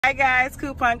Hi guys,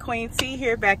 Coupon Queen T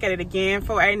here, back at it again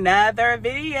for another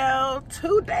video.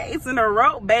 2 days in a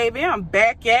row, baby. I'm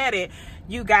back at it.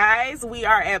 You guys, we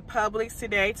are at Publix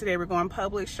today. Today we're going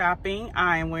Publix shopping.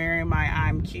 I am wearing my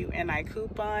I'm Cute and I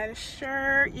Coupon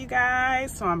shirt, you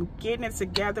guys. So I'm getting it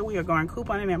together. We are going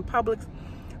couponing in Publix.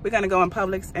 We're gonna go in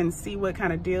Publix and see what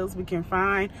kind of deals we can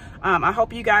find. I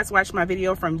hope you guys watched my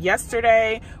video from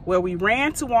yesterday where we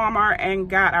ran to Walmart and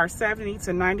got our 70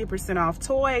 to 90% off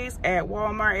toys at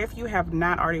Walmart. If you have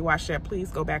not already watched that,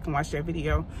 please go back and watch that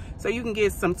video so you can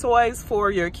get some toys for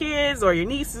your kids or your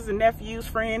nieces and nephews,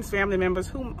 friends, family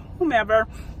members, whomever.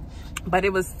 But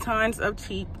it was tons of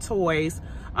cheap toys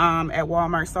at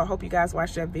Walmart, so I hope you guys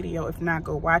watch that video. If not,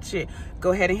 go watch it.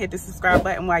 Go ahead and hit the subscribe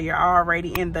button while you're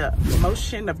already in the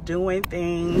motion of doing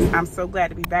things. I'm so glad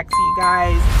to be back to you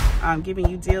guys, giving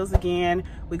you deals again.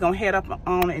 We're gonna head up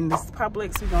on in this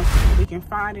Publix. We're gonna see what we can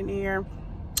find in here,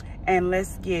 and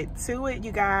let's get to it,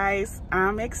 you guys.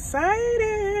 I'm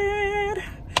excited.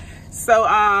 So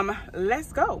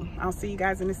let's go. I'll see you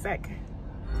guys in a sec.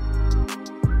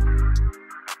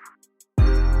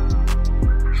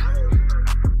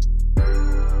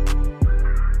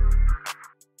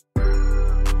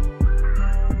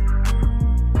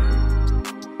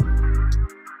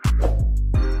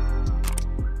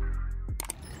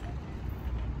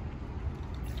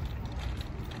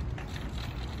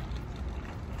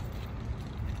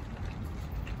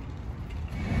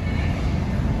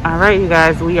 All right, you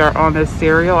guys, we are on the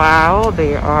cereal aisle.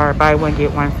 They are buy one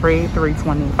get one free,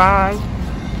 $3.25.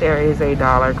 There is a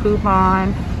 $1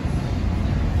 coupon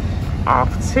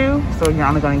off 2, so you're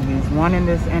only going to use 1 in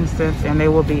this instance, and they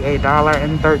will be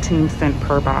 $1.13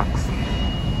 per box.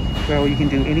 So you can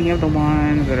do any of the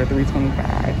ones that are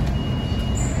 $3.25.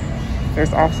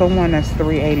 There's also one that's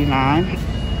 $3.89. You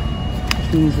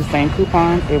can use the same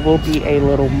coupon. It will be a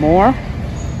little more,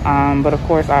 but of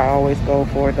course I always go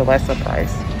for the lesser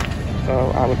price.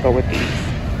 So I would go with these.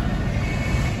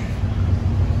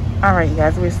 All right, you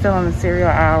guys, we're still in the cereal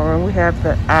aisle. We have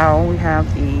the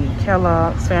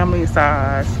Kellogg's family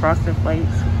size Frosted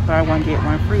Flakes. Buy one, get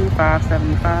one free,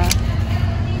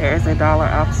 $5.75. There's a $1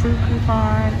 off 2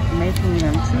 coupon, making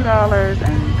them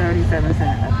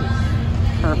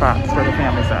 $2.37 per box for the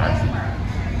family size.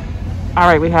 All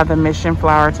right, we have the Mission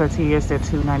Flour tortillas at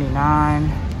 $2.99.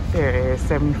 There is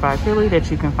 75 Philly that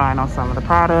you can find on some of the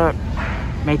product,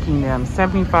 making them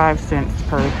 75 cents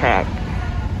per pack.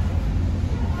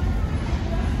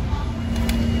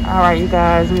 All right, you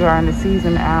guys, we are in the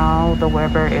season aisle. The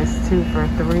Weber is 2 for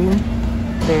 $3.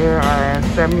 There are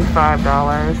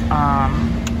 $75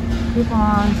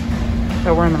 coupons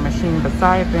that were in the machine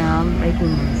beside them,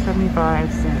 making them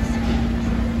 75 cents.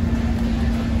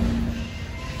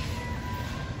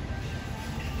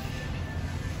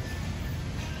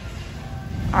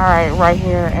 All right, right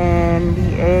here in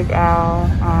the egg aisle,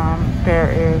 there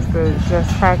is the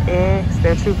Just Crack eggs.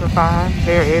 They're 2 for $5.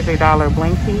 There is a $1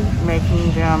 Blinky,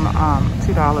 making them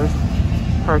 $2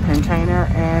 per container,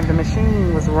 and the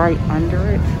machine was right under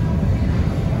it.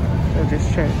 So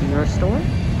just check your store.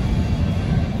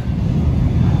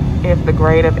 If the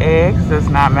grade of eggs does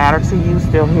not matter to you,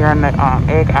 still here in the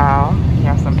egg aisle, you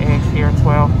have some eggs here,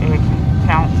 12 egg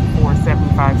count for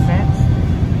 75 cents.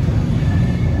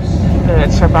 The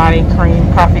Chobani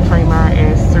cream coffee creamer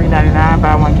is $3.99.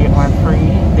 Buy one get one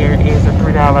free. There is a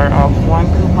 $3 off 1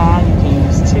 coupon. You can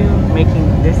use 2,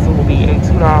 making this will be a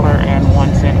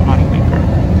 $2.01 moneymaker.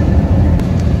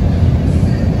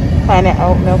 Planet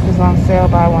Oat milk is on sale.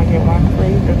 Buy one get one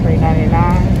free for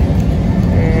 $3.99.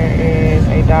 There is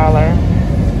a $1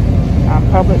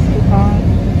 Publix coupon.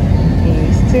 You can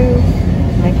use 2,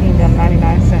 making them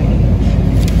 99 cents each.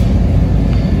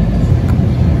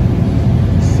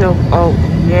 Silk Oat,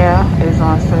 is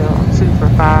on sale, 2 for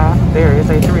 $5. There is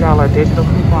a $3 digital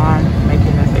coupon,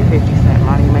 making this a 50-cent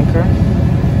moneymaker.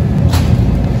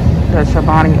 The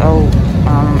Chobani Oat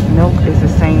milk is the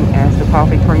same as the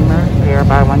coffee creamer. They are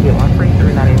buy one get one free,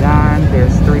 $3.99.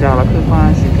 There's $3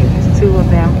 coupons. You can use 2 of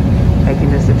them,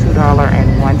 making this a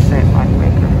 $2.01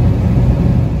 moneymaker.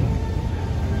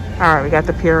 All right, we got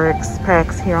the Purex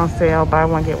packs here on sale. Buy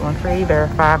one get one free. They're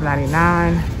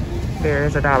 $5.99. There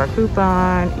is a $1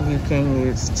 coupon. You can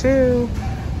use 2,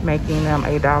 making them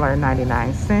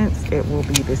 $1.99. It will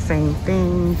be the same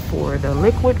thing for the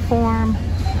liquid form.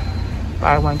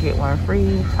 Buy one, get one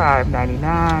free,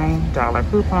 $5.99. $1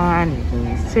 coupon. You can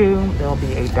use 2. They'll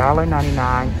be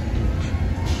 $1.99 each.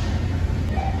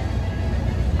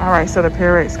 All right, so the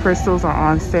Purex crystals are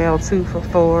on sale, 2 for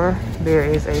 $4. There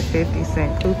is a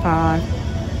 50-cent coupon,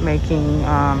 making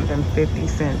them 50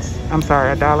 cents. I'm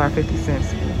sorry, $1.50 each.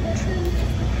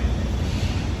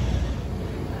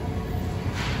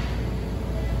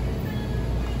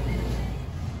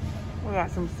 We got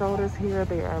some sodas here.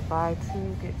 They are buy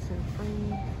two, get two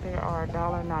free. They are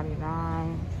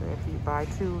 $1.99. So if you buy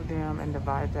two of them and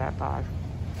divide that by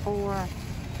 4,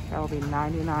 that will be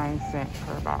 99 cents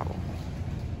per bottle.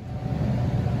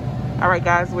 All right,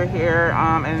 guys, we're here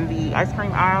in the ice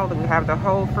cream aisle. We have the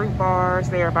whole fruit bars.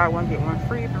 They are buy one, get one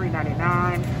free,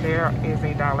 $3.99. There is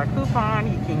a $1 coupon.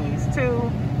 You can use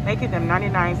 2, making them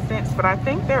 99 cents. But I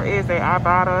think there is a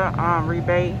Ibotta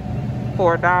rebate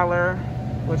for $1,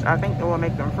 which I think it will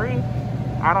make them free.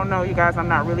 I don't know, you guys. I'm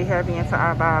not really heavy into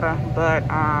Ibotta, but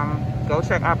go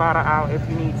check Ibotta out if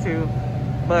you need to.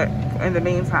 But in the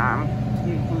meantime,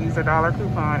 you can use a $1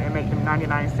 coupon and make them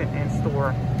 99 cents in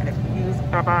store. And if you use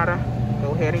Ibotta,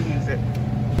 go ahead and use it.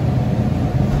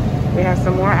 We have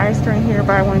some more ice cream here.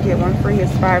 Buy one, get one free.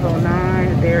 It's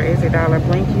 $5.09. There is a $1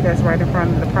 Blinky that's right in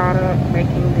front of the product,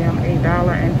 making them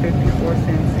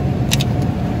 $1.54 each.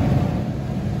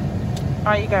 All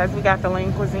right, you guys, we got the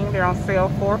Lean Cuisine. They're on sale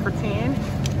 4 for $10.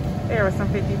 There are some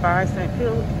 55-cent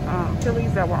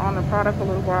pillies that were on the product a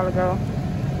little while ago,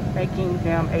 making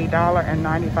them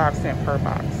 $1.95 per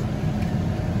box.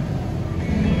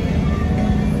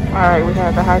 All right, we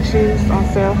have the hot cheese on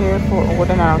sale here for, well,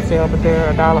 they're not on sale, but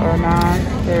they're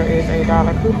 $1.09. There is a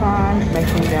 $1 coupon,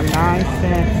 making them 9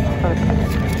 cents per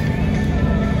pack.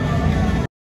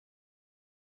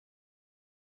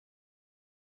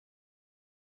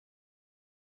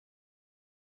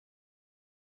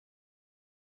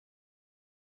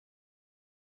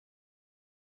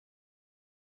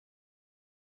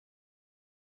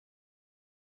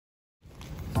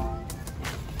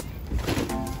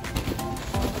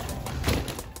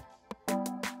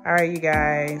 All right, you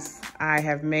guys, I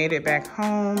have made it back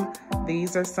home.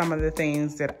 These are some of the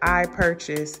things that I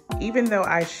purchased, even though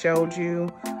I showed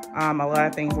you a lot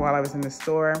of things while I was in the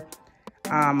store.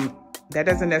 That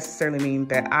doesn't necessarily mean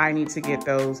that I need to get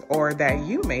those or that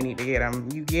you may need to get them.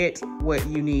 You get what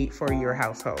you need for your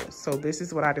household. So this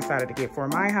is what I decided to get for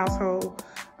my household.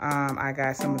 I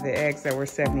got some of the eggs that were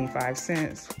 75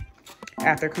 cents.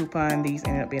 After coupon, these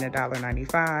ended up being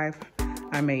 $1.95.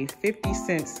 I made 50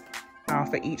 cents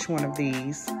off of each one of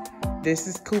these.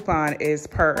 This coupon is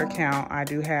per account. I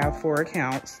do have 4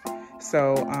 accounts,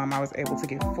 so I was able to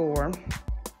get 4.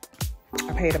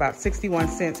 I paid about 61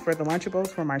 cents for the Lunchables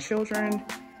for my children.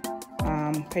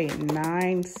 Paid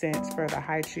 9 cents for the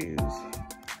high chews.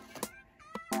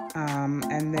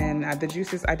 And then the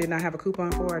juices I did not have a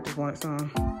coupon for. I just wanted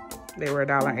some. They were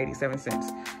 $1.87.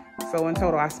 So in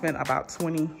total, I spent about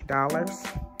 $20.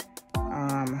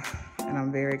 And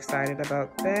I'm very excited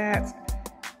about that.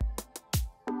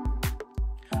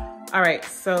 All right,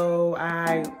 so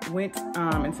I went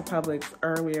into Publix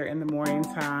earlier in the morning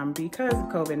time because of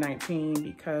COVID-19,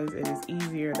 because it is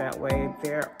easier that way.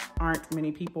 There aren't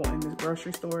many people in the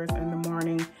grocery stores in the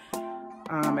morning,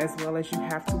 as well as you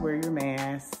have to wear your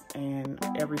mask and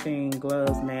everything,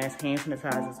 gloves, masks, hand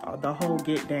sanitizers, the whole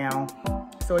get down.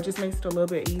 So it just makes it a little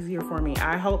bit easier for me.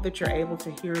 I hope that you're able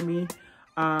to hear me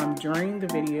during the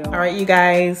video. All right, you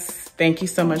guys, thank you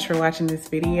so much for watching this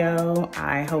video.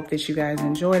 I hope that you guys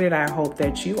enjoyed it. I hope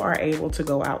that you are able to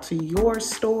go out to your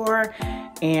store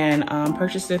and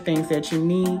purchase the things that you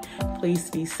need. Please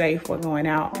be safe while going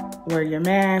out. Wear your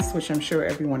mask, which I'm sure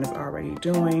everyone is already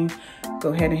doing.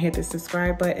 Go ahead and hit the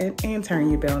subscribe button and turn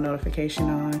your bell notification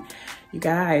on. You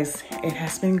guys, it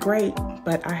has been great,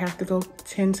 but I have to go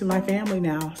tend to my family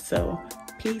now. So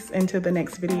peace, until the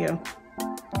next video.